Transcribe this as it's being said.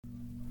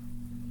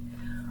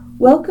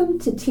Welcome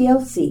to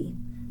TLC,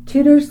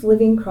 Tudor's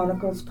Living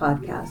Chronicles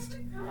podcast,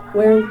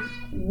 where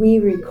we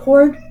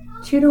record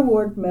Tudor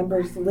Ward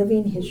members'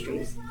 living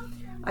histories.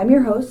 I'm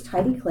your host,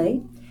 Heidi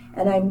Clay,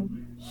 and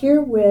I'm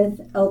here with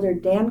Elder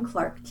Dan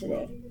Clark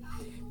today.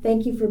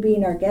 Thank you for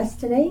being our guest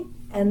today,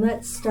 and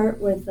let's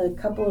start with a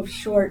couple of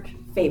short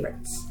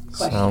favorites.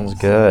 Questions. Sounds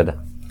good.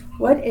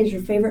 What is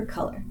your favorite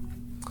color?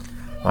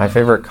 My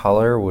favorite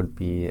color would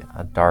be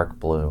a dark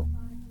blue.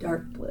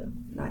 Dark blue.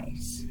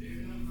 Nice.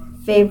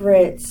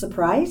 Favorite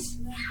surprise?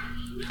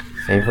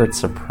 Favorite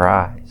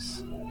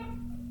surprise?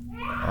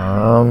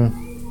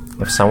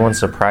 If someone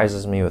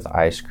surprises me with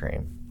ice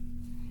cream.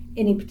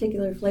 Any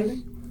particular flavor?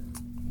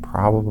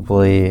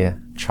 Probably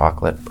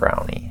chocolate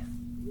brownie.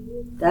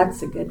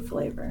 That's a good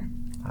flavor.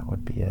 That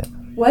would be it.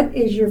 What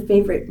is your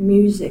favorite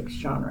music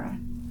genre?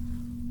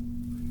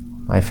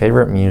 My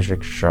favorite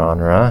music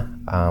genre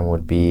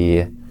would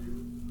be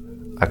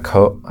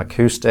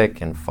acoustic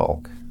and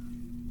folk.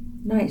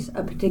 Nice.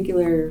 A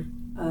particular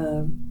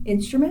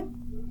instrument?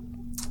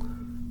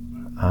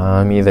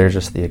 Either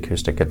just the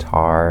acoustic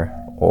guitar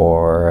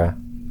or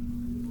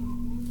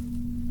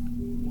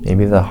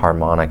maybe the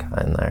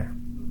harmonica in there.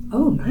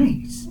 Oh,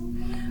 nice.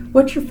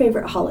 What's your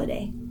favorite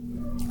holiday?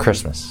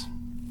 Christmas.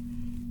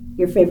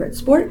 Your favorite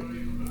sport?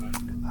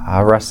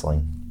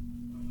 Wrestling.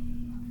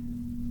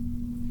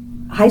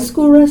 High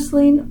school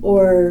wrestling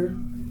or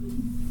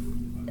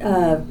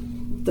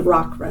the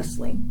rock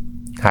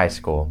wrestling? High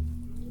school.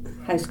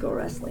 High school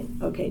wrestling.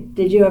 Okay.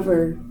 Did you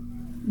ever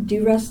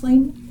do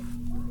wrestling?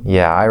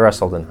 Yeah, I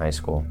wrestled in high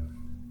school.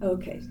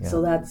 Okay. Yeah.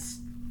 So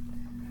that's...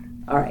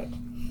 All right.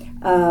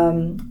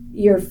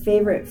 Your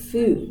favorite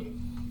food?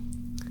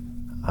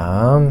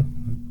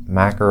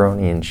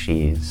 Macaroni and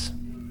cheese.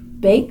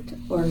 Baked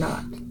or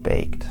not?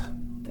 Baked.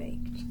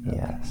 Baked.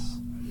 Yes.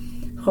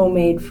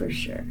 Homemade for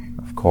sure.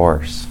 Of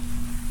course.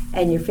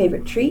 And your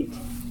favorite treat?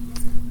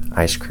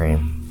 Ice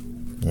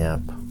cream.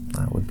 Yep.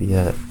 That would be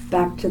it.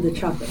 Back to the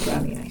chocolate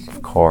brownie ice cream.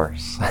 Of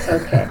course.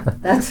 Okay.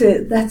 That's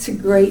a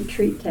great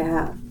treat to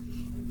have.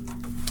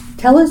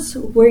 Tell us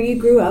where you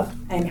grew up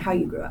and how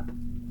you grew up.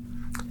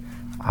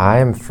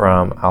 I'm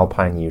from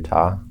Alpine,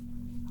 Utah.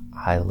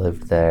 I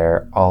lived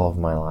there all of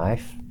my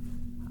life.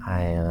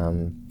 I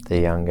am the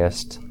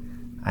youngest.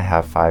 I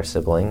have 5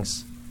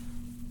 siblings,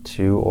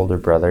 2 older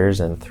brothers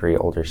and 3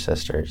 older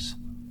sisters.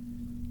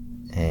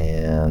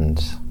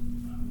 And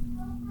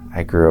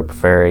I grew up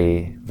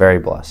very, very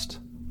blessed.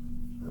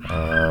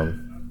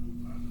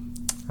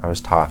 I was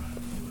taught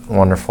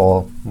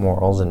wonderful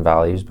morals and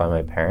values by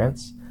my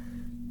parents,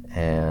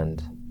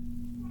 and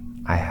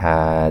I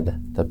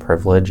had the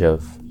privilege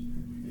of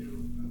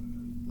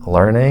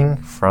learning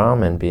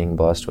from and being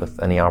blessed with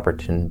any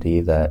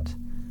opportunity that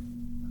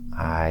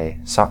I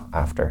sought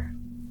after.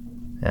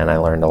 And I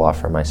learned a lot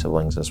from my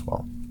siblings as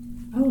well.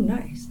 Oh,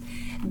 nice.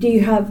 Do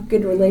you have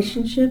good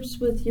relationships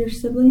with your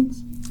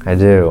siblings? I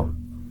do.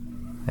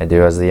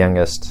 As the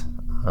youngest.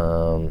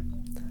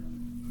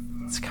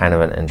 It's kind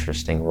of an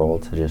interesting role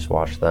to just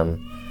watch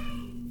them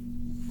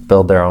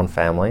build their own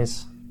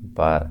families,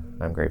 but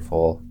I'm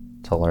grateful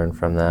to learn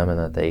from them and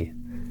that they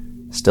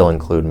still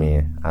include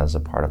me as a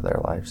part of their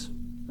lives.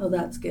 Oh,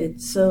 that's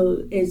good.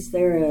 So is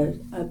there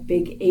a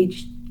big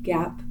age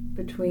gap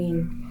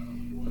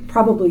between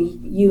probably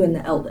you and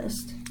the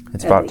eldest?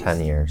 It's about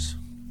 10 years.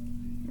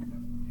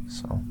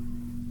 Yeah.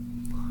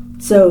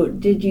 So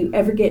did you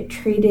ever get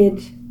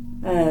treated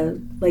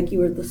like you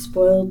were the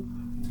spoiled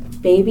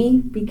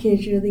baby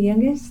because you're the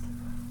youngest?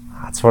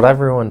 That's what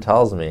everyone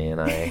tells me,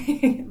 and I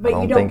but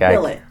I you don't don't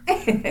feel it.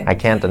 I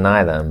can't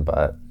deny them,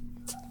 but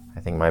I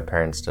think my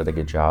parents did a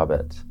good job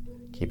at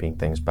keeping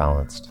things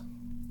balanced.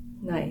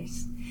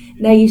 Nice.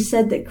 Now, you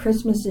said that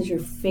Christmas is your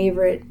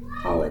favorite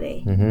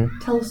holiday. Mm-hmm.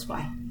 Tell us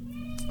why.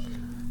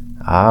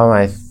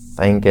 I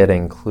think it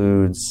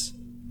includes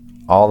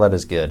all that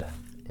is good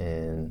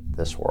in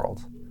this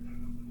world.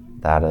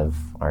 That of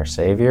our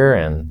Savior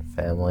and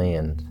family,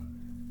 and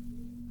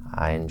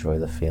I enjoy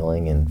the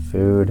feeling in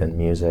food and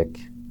music.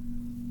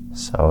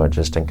 So it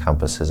just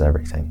encompasses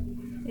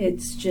everything.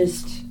 It's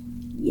just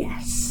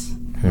yes,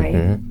 right?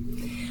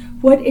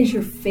 Mm-hmm. What is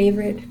your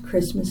favorite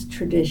Christmas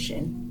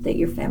tradition that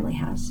your family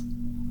has?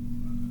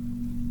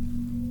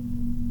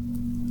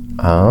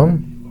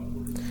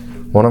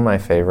 One of my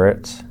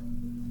favorites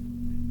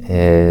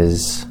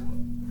is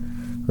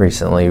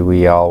recently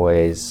we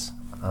always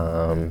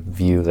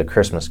view The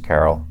Christmas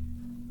Carol,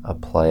 a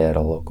play at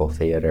a local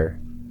theater,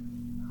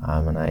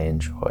 and I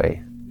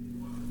enjoy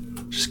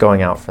just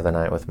going out for the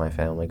night with my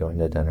family, going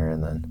to dinner,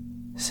 and then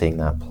seeing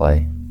that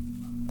play.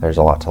 There's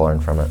a lot to learn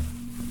from it.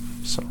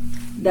 So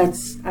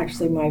that's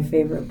actually my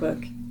favorite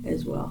book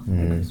as well,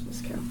 A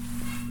Christmas Carol.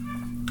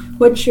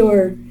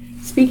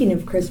 Speaking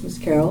of Christmas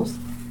carols,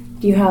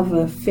 do you have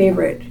a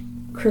favorite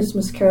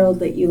Christmas carol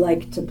that you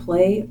like to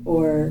play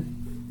or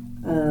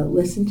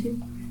listen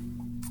to?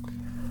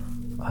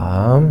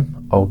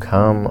 O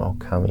Come,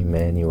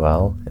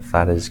 Emmanuel. If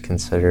that is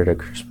considered a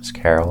Christmas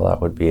carol,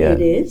 that would be it.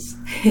 It is?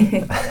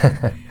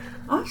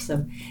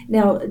 Awesome.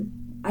 Now,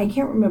 I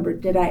can't remember,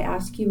 did I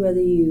ask you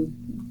whether you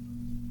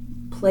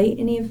play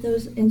any of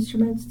those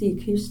instruments, the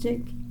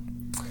acoustic?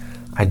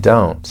 I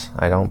don't.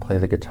 I don't play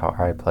the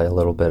guitar. I play a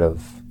little bit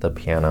of the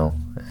piano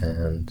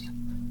and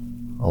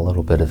a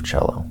little bit of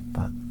cello.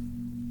 But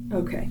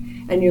okay.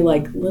 And you're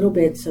like, little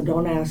bit, so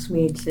don't ask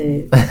me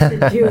to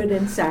do it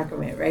in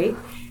sacrament, right?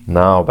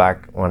 No,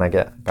 when I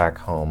get back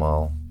home,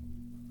 I'll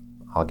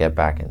get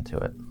back into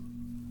it.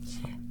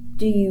 So.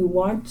 Do you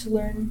want to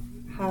learn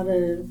how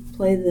to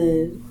play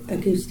the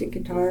acoustic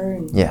guitar?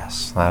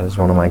 Yes, that is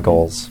one of my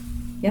goals.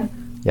 Yeah?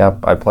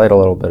 Yep, I played a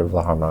little bit of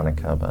the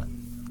harmonica, but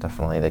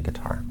definitely the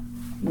guitar.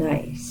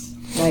 Nice.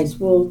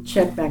 We'll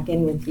check back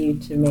in with you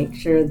to make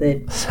sure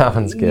that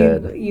Sounds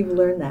good. You've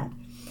learned that.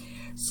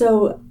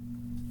 So,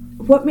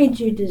 what made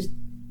you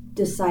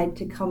decide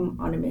to come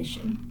on a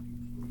mission?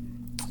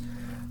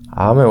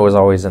 It was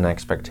always an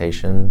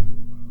expectation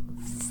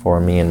for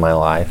me in my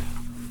life.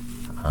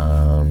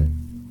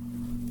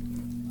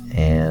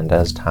 And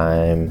as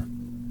time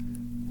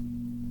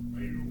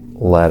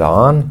led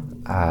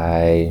on,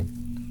 I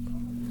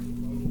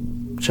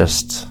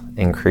just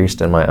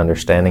increased in my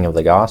understanding of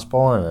the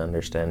gospel and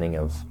understanding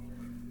of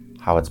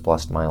how it's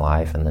blessed my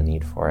life and the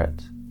need for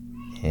it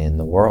in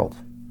the world.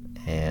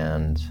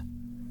 And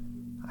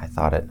I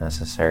thought it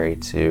necessary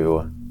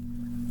to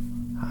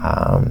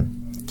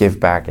give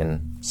back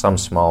in some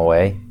small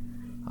way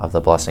of the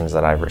blessings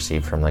that I've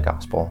received from the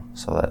gospel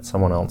so that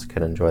someone else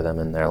could enjoy them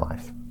in their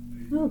life.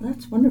 Oh,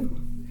 that's wonderful.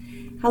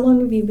 How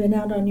long have you been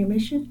out on your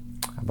mission?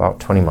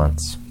 About 20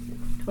 months.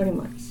 20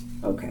 months,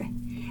 okay.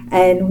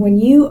 And when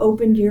you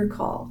opened your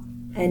call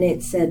and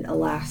it said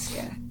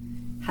Alaska,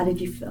 how did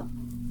you feel?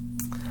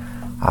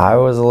 I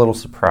was a little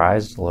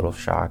surprised, a little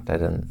shocked. I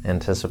didn't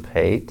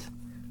anticipate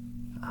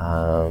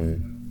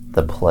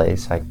the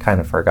place. I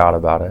kind of forgot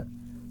about it.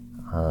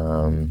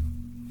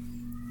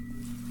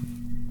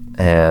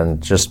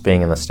 And just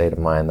being in the state of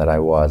mind that I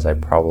was, I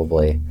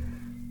probably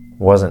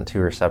wasn't too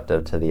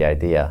receptive to the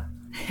idea.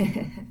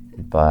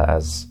 But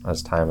as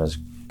time has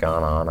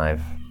gone on, I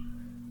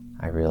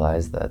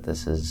realized that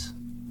this is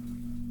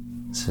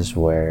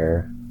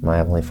where my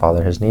Heavenly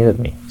Father has needed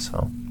me.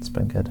 So it's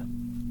been good.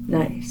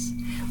 Nice.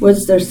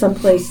 Was there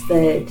someplace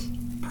that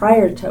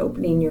prior to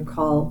opening your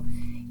call,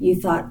 you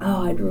thought,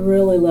 oh, I'd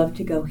really love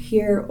to go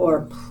here,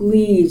 or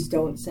please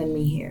don't send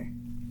me here?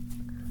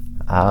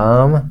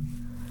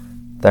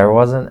 There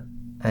wasn't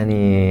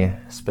any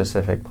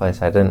specific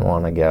place I didn't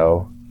want to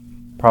go.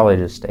 Probably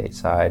just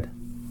stateside.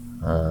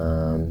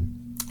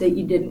 That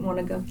you didn't want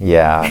to go?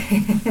 Yeah.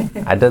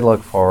 I did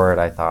look forward.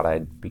 I thought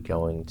I'd be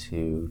going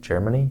to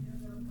Germany.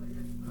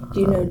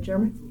 Do you know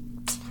German?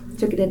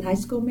 Took it in high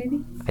school,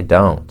 maybe? I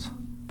don't.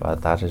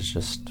 But that is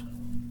just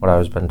what I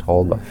was been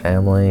told by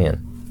family,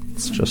 and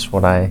it's just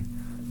what I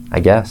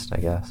guessed, I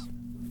guess.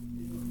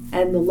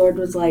 And the Lord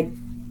was like,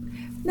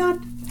 not.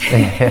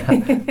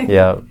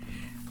 Yeah.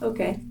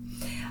 Okay.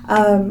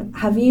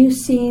 Have you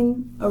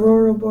seen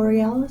Aurora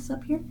Borealis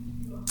up here?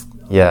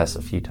 Yes,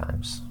 a few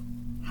times.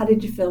 How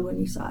did you feel when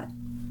you saw it?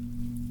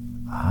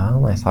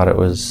 I thought it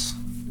was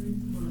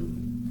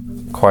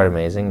quite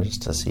amazing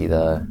just to see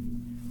the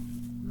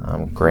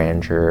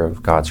grandeur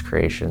of God's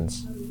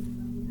creations.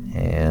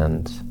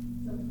 And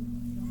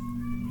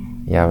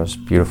yeah, it was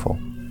beautiful.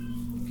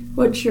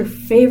 What's your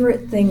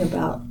favorite thing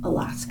about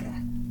Alaska?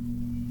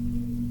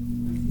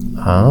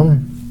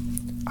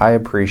 I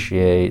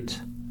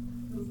appreciate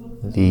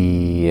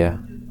the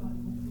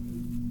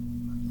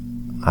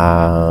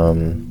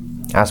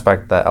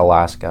aspect that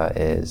Alaska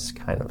is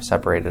kind of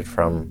separated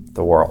from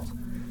the world.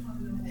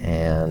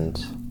 And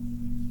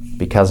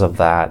because of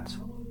that,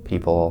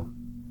 people,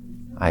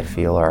 I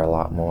feel, are a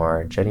lot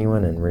more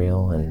genuine and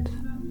real and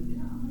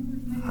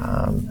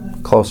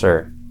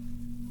closer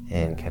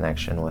in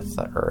connection with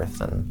the earth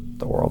and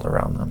the world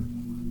around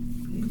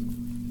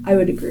them. I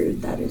would agree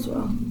with that as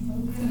well.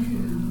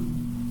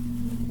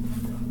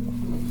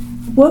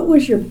 What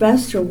was your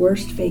best or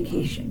worst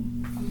vacation?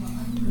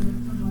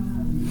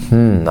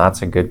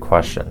 That's a good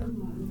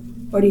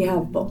question. Or do you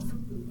have both?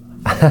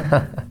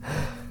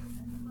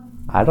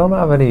 I don't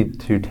have any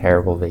too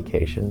terrible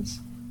vacations.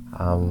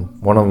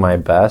 One of my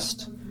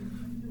best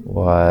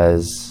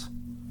was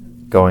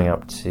going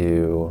up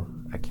to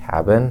a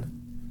cabin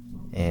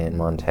in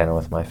Montana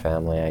with my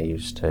family. I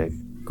used to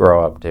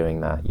grow up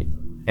doing that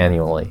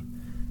annually.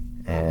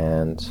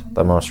 And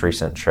the most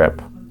recent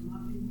trip,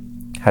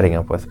 heading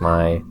up with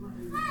my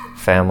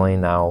family,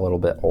 now a little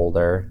bit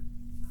older,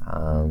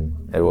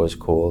 it was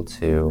cool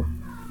to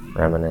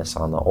reminisce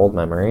on the old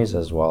memories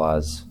as well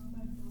as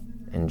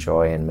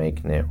enjoy and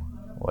make new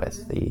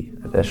with the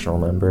additional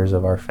members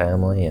of our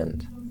family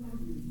and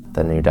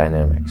the new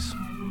dynamics.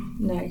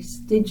 Nice.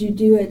 Did you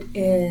do it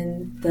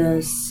in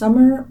the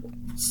summer,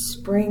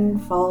 spring,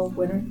 fall,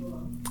 winter?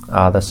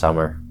 The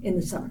summer. In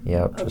the summer?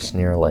 Yep, just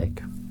near a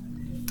lake.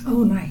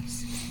 Oh,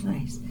 nice.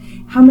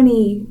 How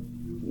many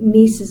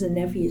nieces and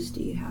nephews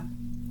do you have?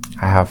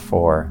 I have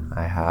 4.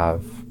 I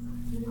have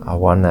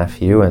 1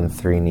 nephew and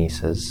 3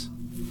 nieces,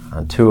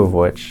 2 of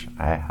which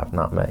I have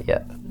not met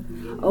yet.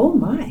 Oh,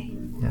 my.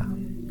 Yeah.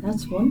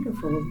 That's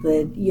wonderful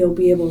that you'll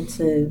be able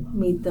to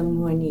meet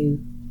them when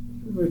you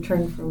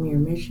returned from your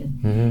mission.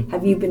 Mm-hmm.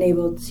 Have you been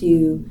able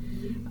to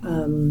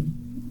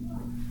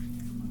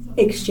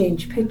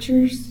exchange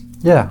pictures?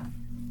 Yeah.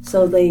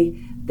 So they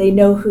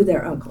know who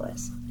their uncle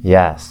is?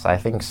 Yes, I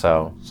think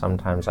so.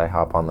 Sometimes I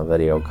hop on the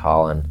video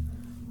call and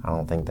I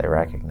don't think they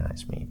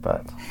recognize me,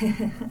 but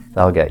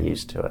they'll get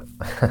used to it.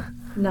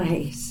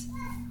 Nice.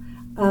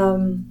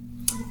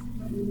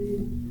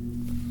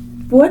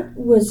 What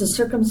was a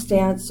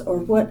circumstance, or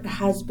what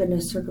has been a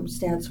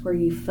circumstance where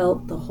you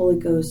felt the Holy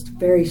Ghost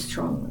very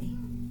strongly?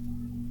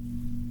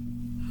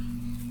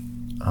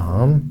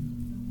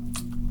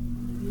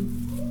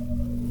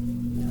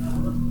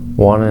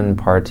 One in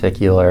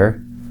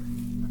particular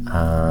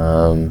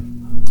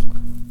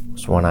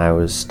was when I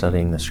was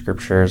studying the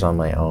scriptures on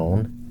my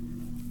own.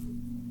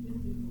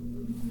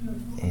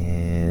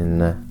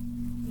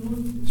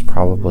 It's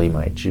probably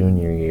my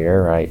junior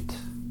year, right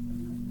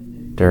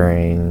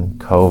during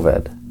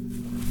COVID.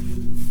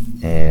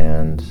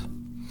 And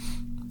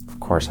of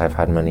course, I've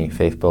had many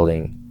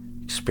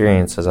faith-building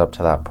experiences up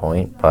to that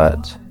point,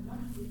 but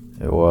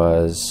it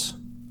was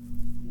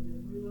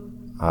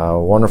a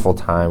wonderful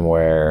time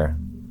where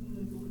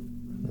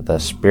the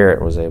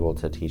Spirit was able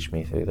to teach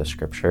me through the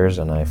scriptures,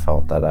 and I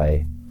felt that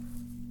I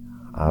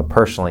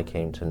personally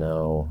came to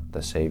know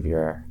the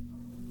Savior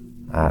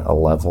at a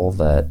level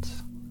that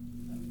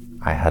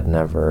I had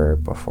never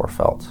before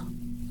felt.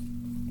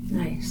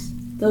 Nice.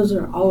 Those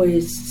are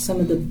always some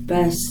of the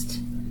best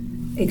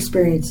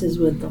experiences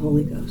with the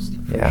Holy Ghost.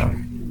 Yeah. Sure.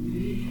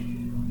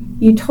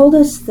 You told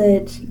us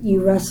that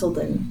you wrestled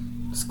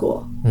in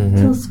school. Mm-hmm.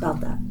 Tell us about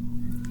that.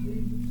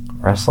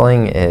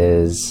 Wrestling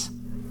it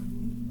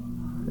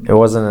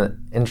was an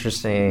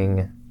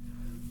interesting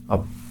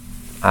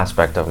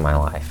aspect of my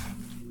life.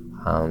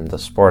 The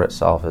sport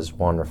itself is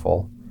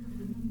wonderful.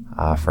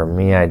 For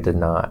me, I did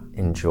not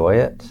enjoy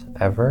it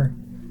ever.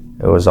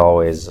 It was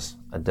always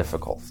a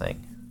difficult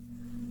thing.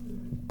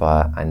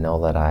 But I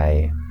know that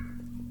I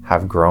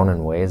have grown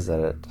in ways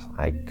that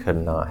I could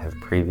not have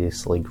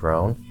previously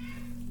grown,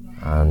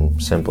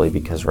 simply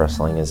because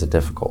wrestling is a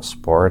difficult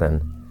sport,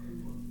 and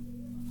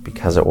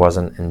because it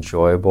wasn't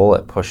enjoyable,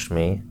 it pushed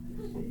me,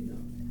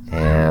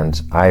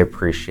 and I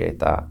appreciate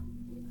that.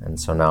 And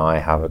so now I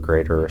have a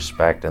greater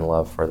respect and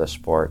love for the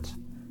sport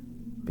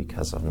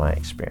because of my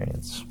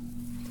experience.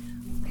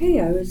 Okay,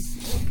 I was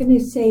going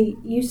to say,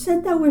 you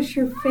said that was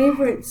your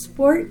favorite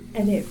sport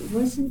and it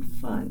wasn't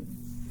fun.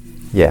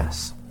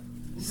 Yes.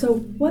 So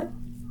what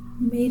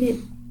made it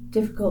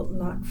difficult,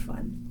 not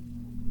fun?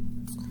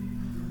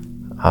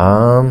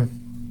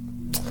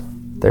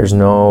 There's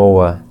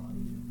no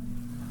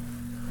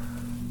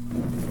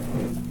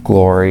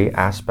glory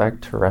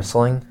aspect to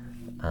wrestling.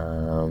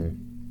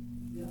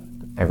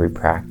 Every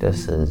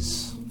practice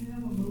is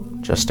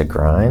just a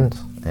grind,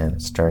 and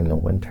it's during the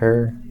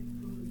winter,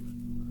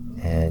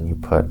 and you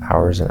put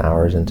hours and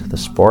hours into the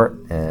sport,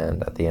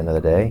 and at the end of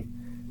the day,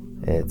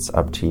 it's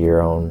up to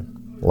your own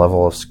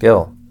level of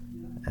skill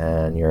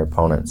and your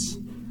opponents.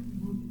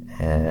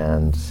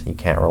 And you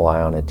can't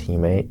rely on a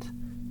teammate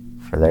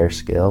for their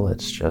skill.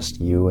 It's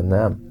just you and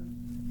them.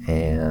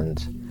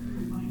 And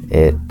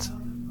it,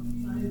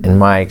 in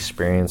my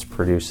experience,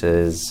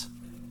 produces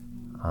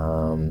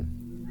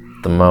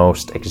the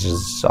most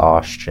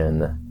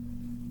exhaustion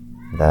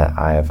that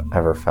I have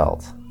ever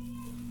felt.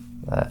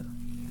 That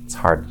it's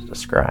hard to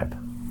describe.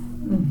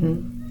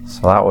 Mm-hmm.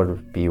 So that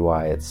would be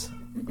why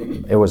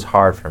it was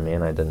hard for me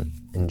and I didn't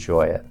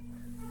enjoy it.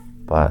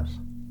 But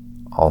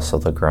also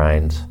the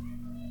grind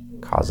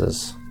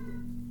causes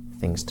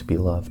things to be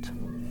loved.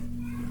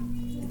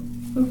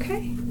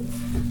 Okay.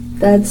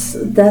 That's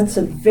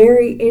a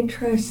very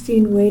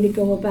interesting way to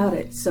go about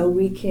it. So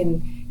we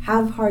can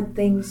have hard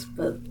things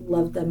but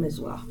love them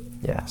as well.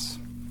 Yes.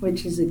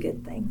 Which is a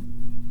good thing.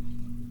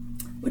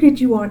 What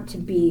did you want to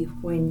be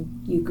when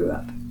you grew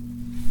up?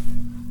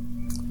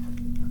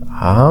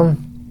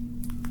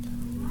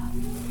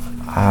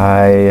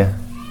 I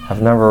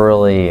have never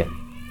really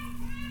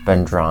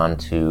been drawn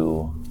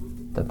to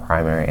the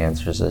primary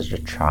answers as a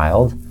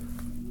child.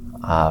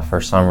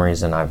 For some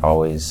reason, I've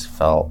always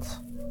felt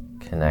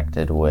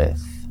connected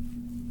with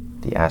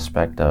the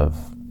aspect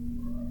of,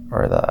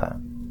 or the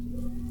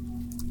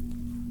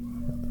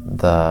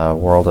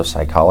world of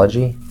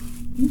psychology.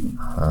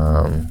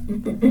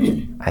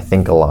 I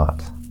think a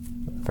lot,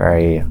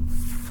 very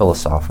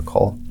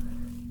philosophical,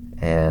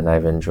 and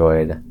I've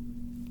enjoyed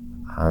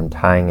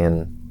tying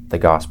in the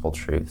gospel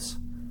truths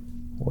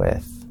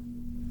with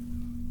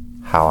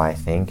how I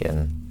think,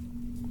 and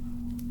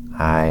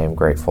I am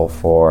grateful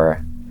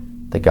for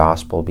the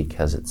gospel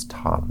because it's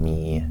taught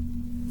me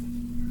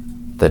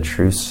the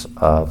truths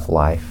of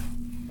life,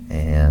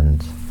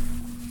 and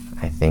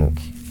I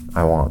think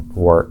I want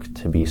work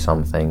to be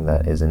something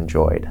that is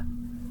enjoyed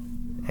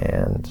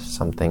and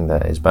something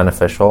that is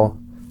beneficial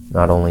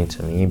not only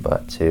to me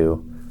but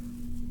to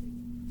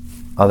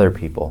other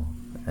people,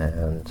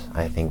 and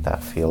I think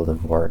that field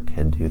of work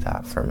can do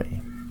that for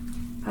me.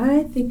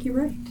 I think you're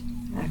right,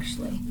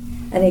 actually.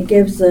 And it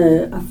gives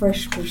a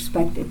fresh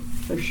perspective,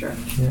 for sure,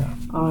 Yeah.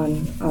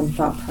 on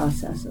thought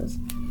processes.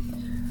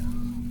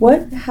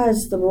 What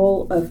has the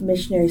role of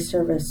missionary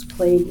service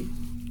played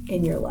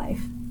in your life?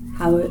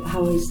 How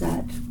has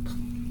that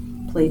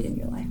played in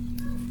your life?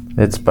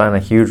 It's been a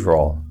huge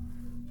role.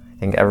 I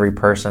think every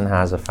person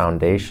has a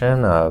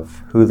foundation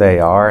of who they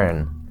are,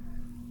 and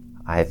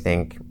I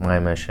think my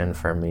mission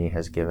for me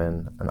has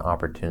given an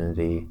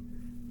opportunity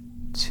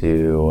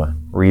to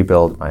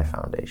rebuild my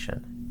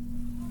foundation,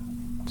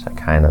 to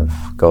kind of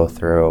go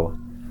through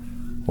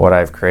what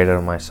I've created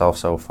of myself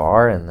so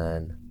far and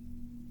then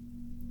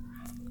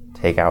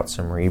take out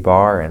some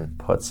rebar and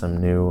put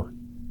some new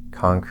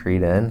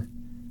concrete in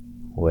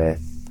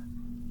with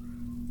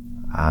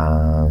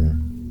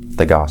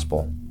the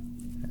gospel.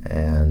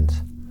 And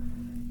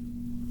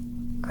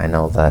I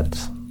know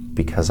that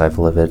because I've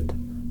lived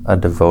a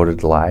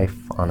devoted life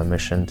on a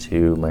mission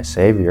to my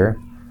Savior,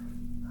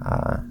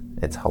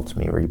 it's helped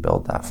me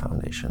rebuild that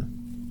foundation.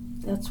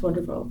 That's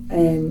wonderful.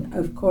 And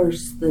of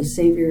course, the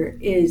Savior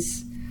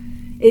is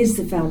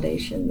the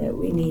foundation that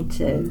we need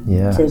to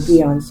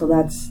be on. So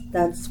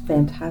that's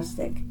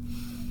fantastic.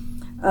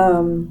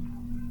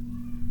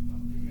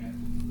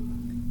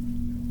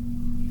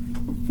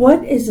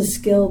 What is a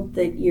skill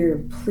that you're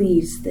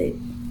pleased that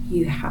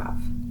you have?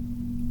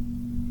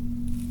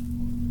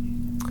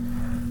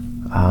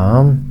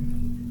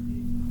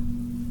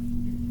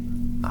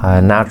 A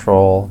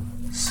natural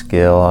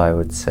skill, I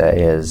would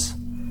say, is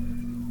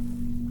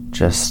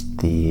just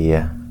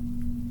the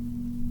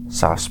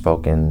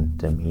soft-spoken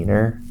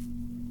demeanor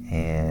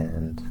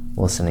and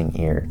listening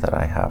ear that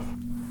I have.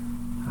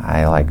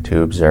 I like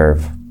to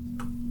observe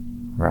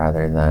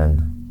rather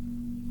than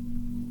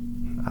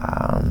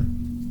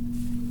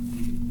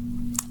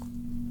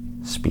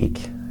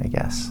speak, I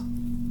guess.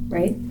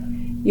 Right?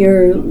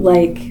 You're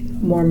like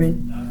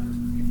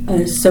Mormon,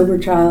 a sober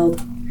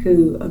child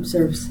who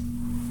observes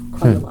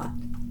quite a lot.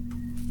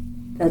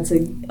 That's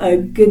a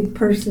good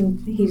person.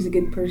 He's a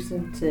good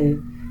person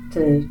to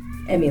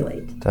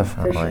emulate.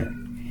 Definitely. For sure.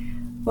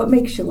 What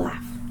makes you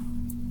laugh?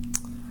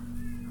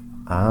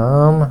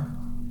 I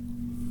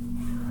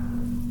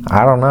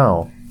don't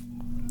know.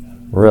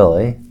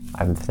 Really.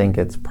 I think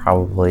it's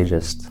probably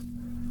just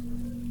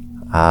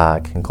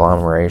a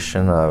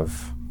conglomeration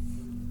of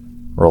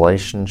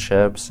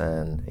relationships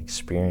and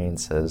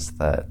experiences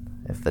that,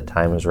 if the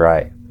time is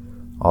right,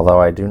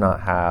 although I do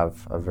not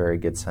have a very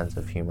good sense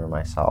of humor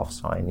myself,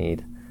 so I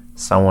need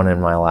someone in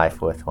my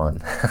life with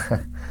one.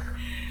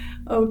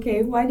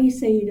 Okay, why do you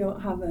say you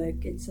don't have a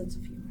good sense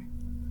of humor?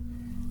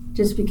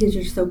 Just because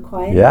you're so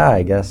quiet? Yeah,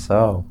 I guess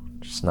so.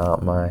 Just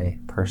not my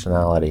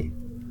personality.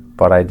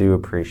 But I do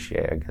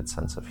appreciate a good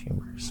sense of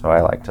humor, so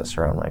I like to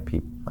surround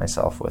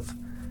myself with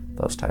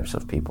those types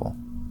of people.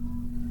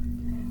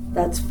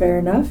 That's fair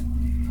enough.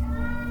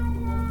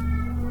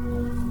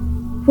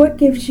 What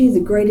gives you the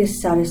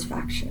greatest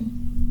satisfaction?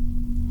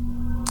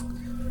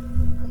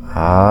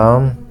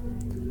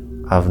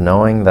 Of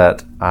knowing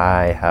that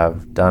I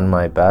have done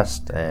my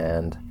best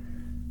and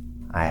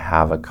I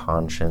have a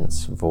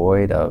conscience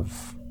void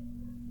of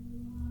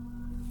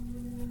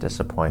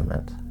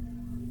disappointment,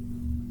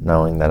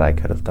 knowing that I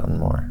could have done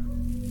more.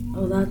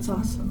 Oh, that's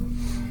awesome.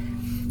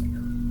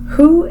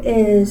 Who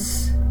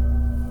has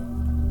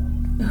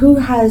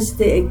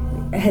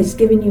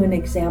given you an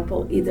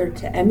example either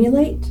to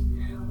emulate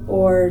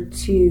or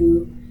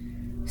to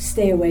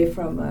stay away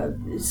from?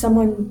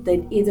 Someone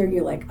that either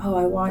you're like, oh,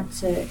 I want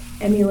to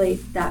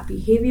emulate that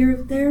behavior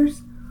of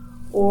theirs,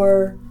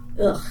 or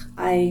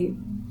I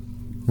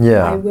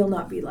will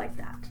not be like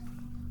that.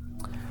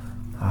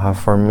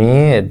 For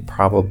me, it'd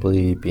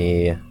probably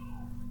be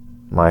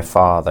my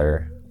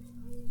father.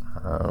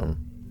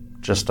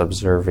 Just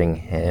observing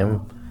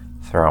him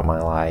throughout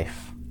my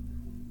life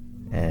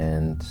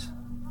and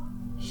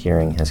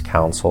hearing his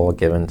counsel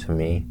given to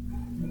me.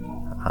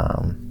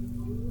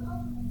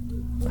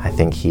 I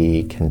think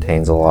he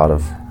contains a lot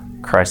of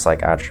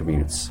Christ-like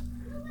attributes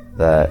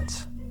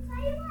that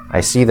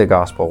I see the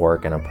gospel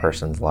work in a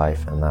person's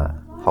life, and that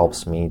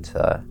helps me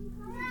to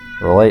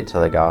relate to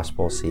the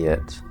gospel, see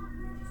it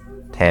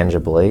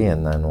tangibly,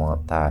 and then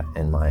want that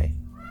in my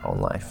own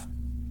life.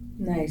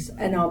 Nice.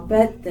 And I'll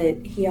bet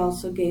that he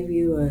also gave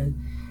you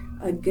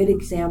a good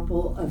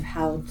example of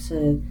how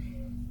to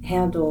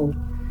handle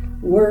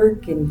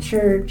work and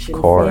church and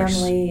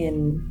family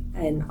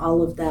and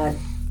all of that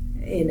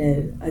in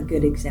a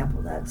good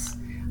example.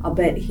 I'll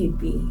bet he'd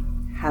be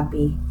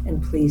happy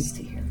and pleased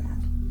to hear that.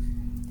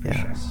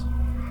 Yes. Sure.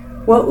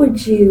 What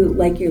would you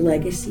like your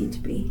legacy to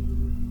be?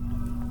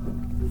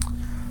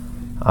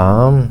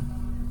 I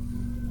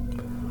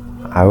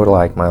would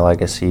like my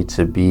legacy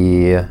to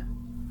be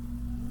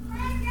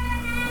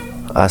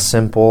a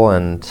simple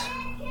and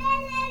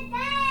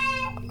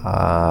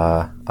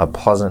a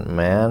pleasant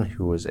man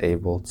who was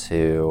able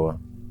to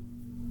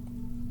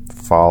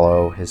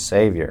follow his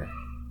Savior.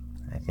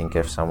 I think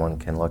if someone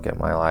can look at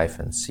my life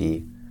and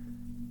see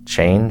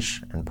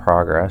change and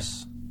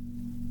progress,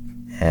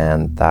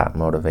 and that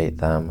motivate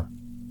them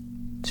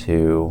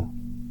to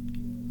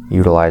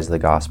utilize the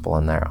gospel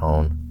in their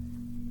own,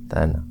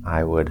 then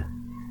I would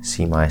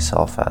see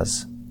myself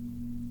as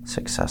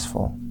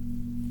successful.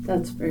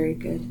 That's very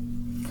good.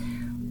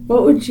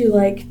 What would you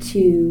like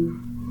to,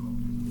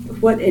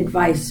 what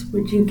advice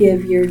would you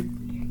give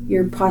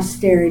your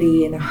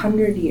posterity in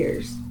 100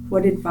 years?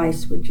 What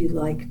advice would you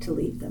like to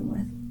leave them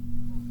with?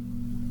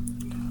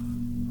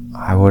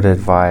 I would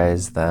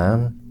advise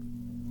them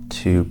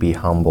to be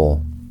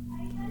humble.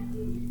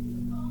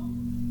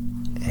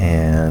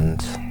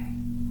 And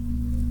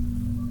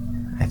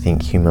I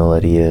think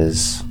humility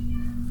is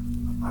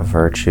a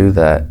virtue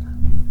that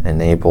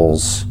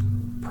enables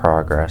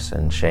progress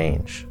and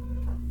change.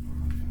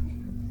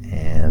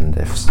 And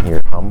if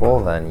you're humble,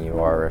 then you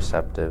are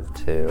receptive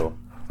to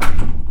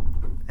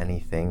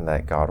anything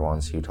that God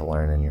wants you to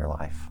learn in your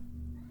life.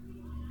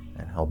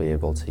 And He'll be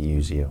able to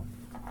use you.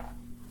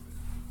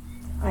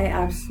 I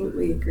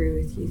absolutely agree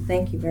with you.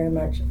 Thank you very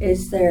much.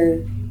 Is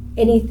there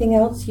anything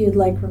else you'd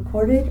like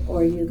recorded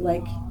or you'd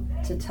like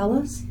to tell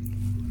us?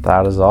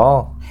 That is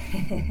all.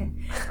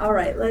 All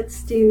right,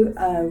 let's do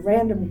a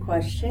random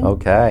question.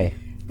 Okay.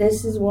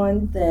 This is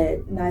one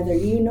that neither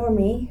you nor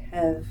me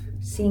have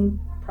seen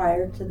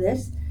prior to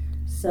this.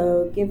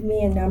 So give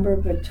me a number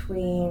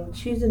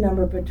choose a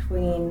number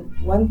between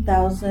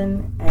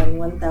 1000 and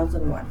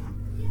 1001.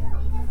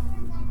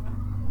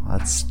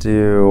 Let's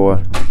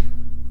do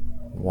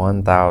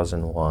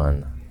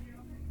 1001.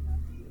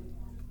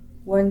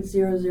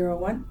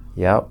 1001?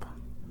 Yep.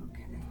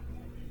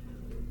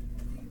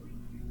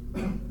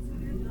 Okay.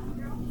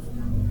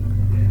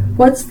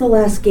 What's the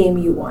last game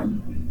you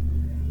won?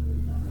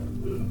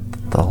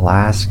 The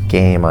last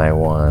game I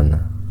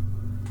won,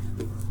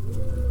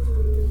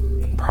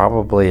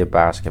 probably a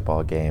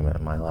basketball game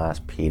at my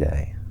last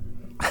P-Day.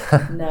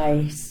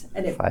 Nice.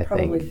 And it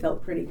probably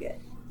felt pretty good.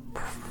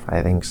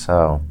 I think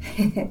so.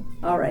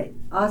 All right.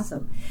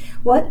 Awesome.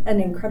 What an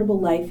incredible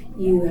life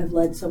you have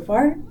led so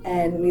far,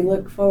 and we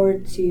look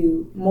forward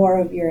to more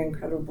of your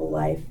incredible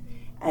life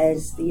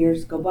as the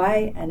years go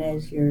by and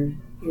as your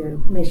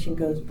mission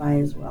goes by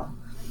as well.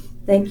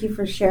 Thank you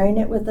for sharing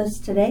it with us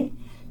today.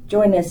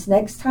 Join us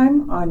next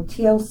time on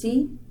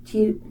TLC,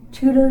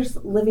 Tudor's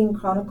Living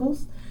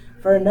Chronicles,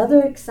 for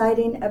another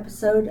exciting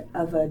episode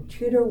of a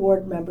Tudor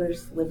Ward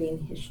member's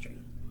living history.